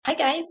Hi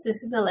guys,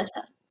 this is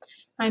Alyssa.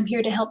 I'm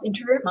here to help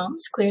introvert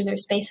moms clear their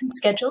space and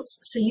schedules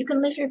so you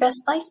can live your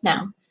best life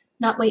now,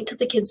 not wait till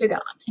the kids are gone.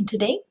 And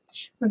today,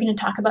 we're going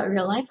to talk about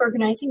real life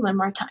organizing one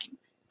more time.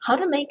 How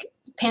to make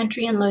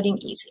pantry unloading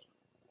easy.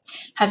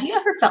 Have you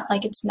ever felt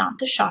like it's not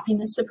the shopping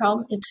that's the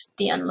problem, it's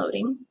the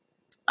unloading?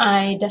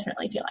 I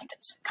definitely feel like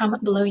this.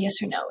 Comment below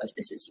yes or no if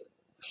this is you.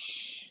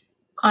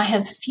 I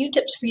have a few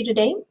tips for you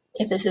today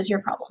if this is your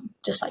problem,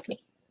 just like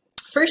me.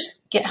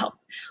 First, get help.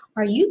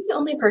 Are you the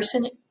only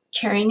person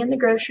carrying in the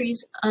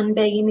groceries,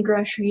 unbagging the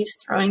groceries,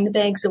 throwing the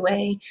bags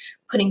away,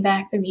 putting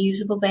back the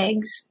reusable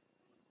bags?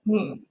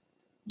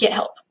 Get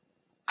help.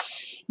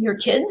 Your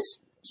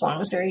kids, as long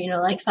as they're,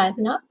 like 5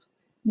 and up,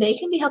 they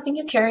can be helping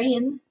you carry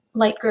in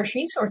light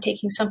groceries or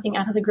taking something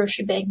out of the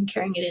grocery bag and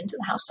carrying it into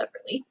the house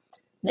separately.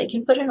 They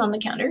can put it on the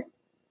counter.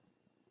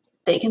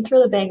 They can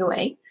throw the bag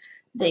away.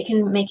 They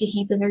can make a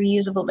heap of their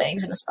reusable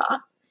bags in a spot.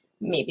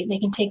 Maybe they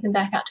can take them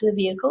back out to the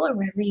vehicle or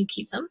wherever you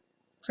keep them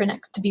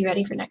to be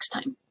ready for next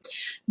time.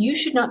 You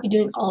should not be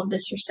doing all of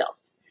this yourself.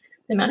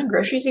 The amount of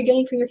groceries you're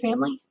getting for your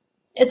family,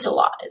 it's a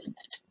lot, isn't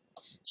it?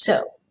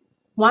 So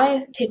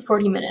why take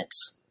 40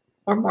 minutes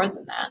or more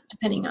than that,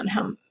 depending on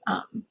how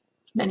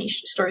many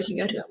stores you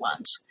go to at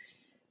once,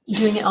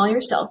 doing it all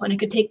yourself when it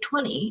could take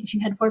 20 if you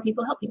had 4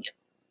 people helping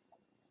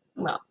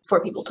you? Well,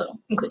 4 people total,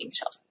 including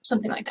yourself,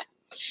 something like that.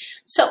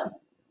 So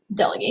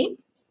delegate.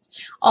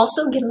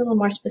 Also get a little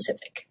more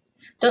specific.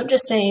 Don't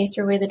just say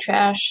throw away the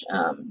trash.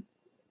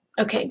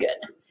 Okay, good.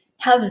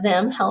 Have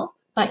them help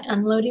by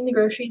unloading the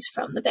groceries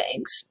from the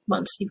bags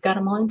once you've got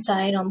them all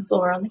inside on the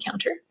floor on the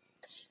counter.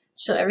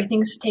 So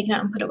everything's taken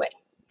out and put away.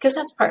 Because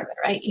that's part of it,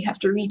 right? You have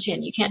to reach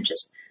in. You can't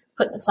just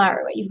put the flour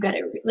away. You've got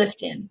to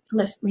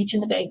reach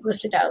in the bag,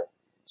 lift it out,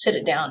 sit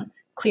it down,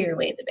 clear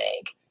away the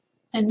bag.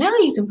 And now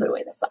you can put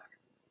away the flour.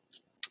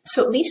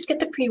 So at least get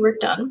the pre-work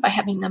done by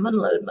having them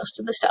unload most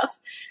of the stuff.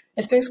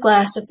 If there's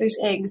glass, if there's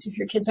eggs, if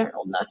your kids aren't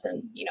old enough,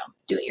 then,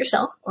 do it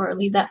yourself or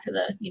leave that for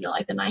the,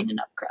 like the 9 and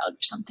up crowd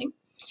or something.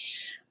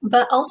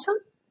 But also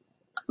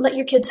let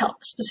your kids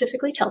help.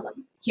 Specifically tell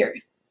them, here,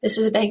 this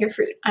is a bag of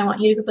fruit. I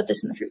want you to go put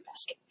this in the fruit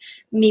basket.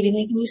 Maybe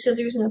they can use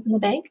scissors and open the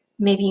bag.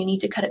 Maybe you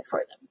need to cut it for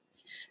them.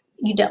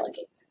 You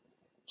delegate.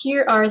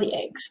 Here are the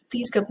eggs.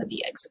 Please go put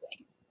the eggs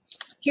away.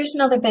 Here's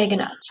another bag of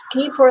nuts.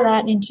 Can you pour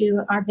that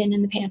into our bin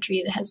in the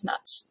pantry that has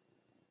nuts?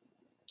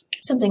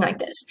 Something like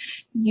this.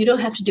 You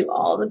don't have to do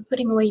all the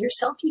putting away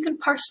yourself. You can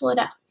parcel it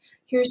out.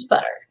 Here's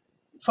butter.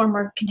 4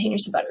 more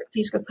containers of butter.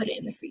 Please go put it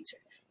in the freezer.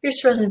 Here's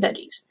frozen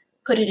veggies.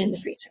 Put it in the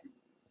freezer.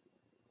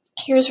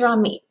 Here's raw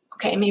meat.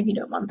 Okay, maybe you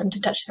don't want them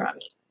to touch the raw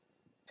meat.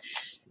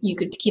 You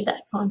could keep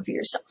that on for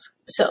yourself.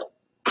 So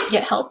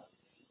get help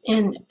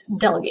and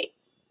delegate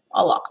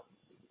a lot.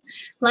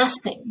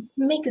 Last thing,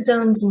 make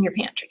zones in your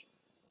pantry.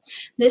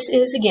 This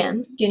is,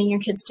 again, getting your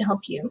kids to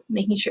help you,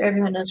 making sure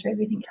everyone knows where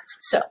everything is.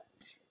 So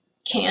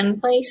can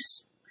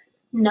place,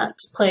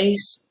 nuts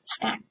place,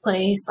 snack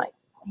place, like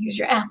here's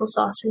your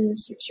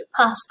applesauces, here's your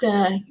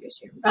pasta, here's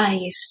your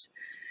rice.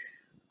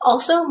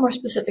 Also, more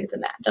specific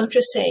than that, don't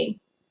just say,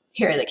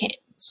 here are the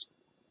cans,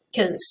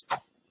 because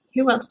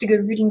who wants to go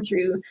rooting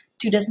through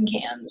 2 dozen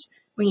cans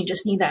when you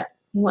just need that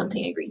one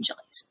thing of green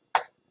chilies?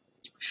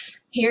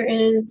 Here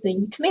is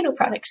the tomato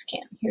products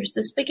can. Here's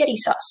the spaghetti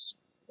sauce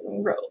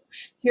row.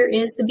 Here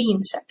is the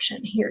bean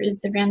section. Here is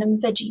the random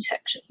veggie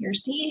section.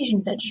 Here's the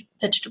Asian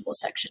vegetable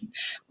section.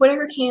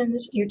 Whatever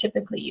cans you're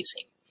typically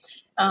using.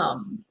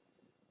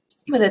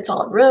 Whether it's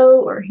all a row,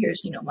 or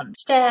here's, one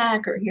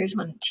stack, or here's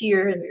one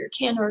tier of your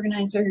can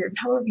organizer, or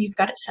however you've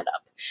got it set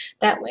up.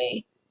 That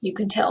way you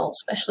can tell,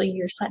 especially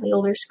your slightly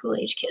older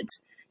school-age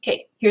kids,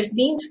 okay, here's the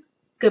beans,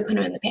 go put them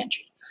in the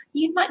pantry.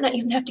 You might not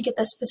even have to get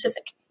that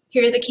specific.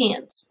 Here are the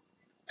cans.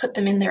 Put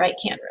them in the right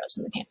can rows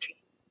in the pantry.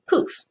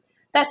 Poof.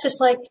 That's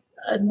just like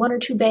 1 or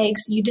 2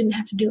 bags you didn't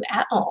have to do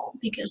at all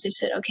because they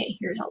said, okay,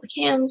 here's all the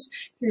cans,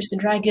 here's the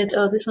dry goods,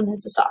 oh, this one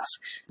has the sauce.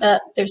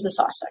 There's the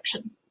sauce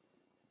section.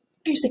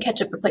 Here's the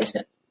ketchup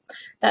replacement.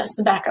 That's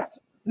the backup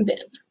bin.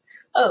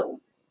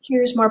 Oh,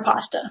 here's more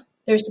pasta.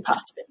 There's the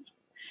pasta bin.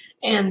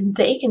 And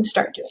they can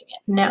start doing it.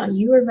 Now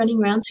you are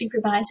running around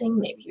supervising.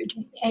 Maybe you're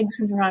doing the eggs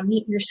and the raw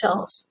meat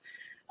yourself,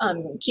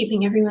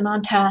 keeping everyone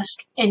on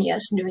task, and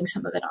yes, doing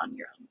some of it on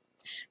your own.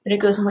 But it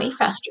goes way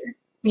faster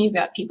when you've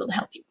got people to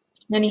help you.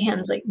 Many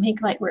hands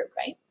make light work,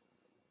 right?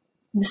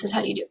 This is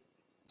how you do it.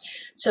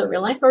 So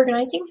real life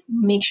organizing,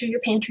 make sure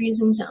your pantry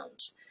is in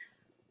zones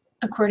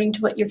according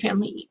to what your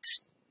family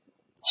eats.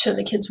 Show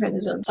the kids where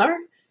the zones are.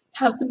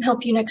 Have them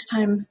help you next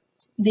time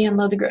they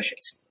unload the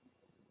groceries.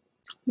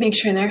 Make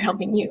sure they're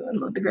helping you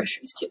unload the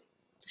groceries too.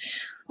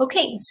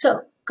 Okay,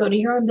 so go to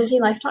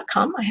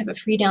yourownbusylife.com. I have a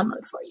free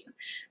download for you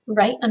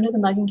right under the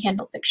mug and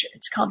candle picture.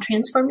 It's called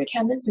Transform Your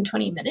Cabinets in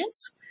 20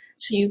 Minutes.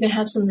 So you can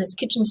have some of this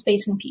kitchen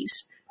space and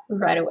peace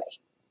right away.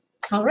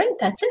 All right,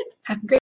 that's it. Have a great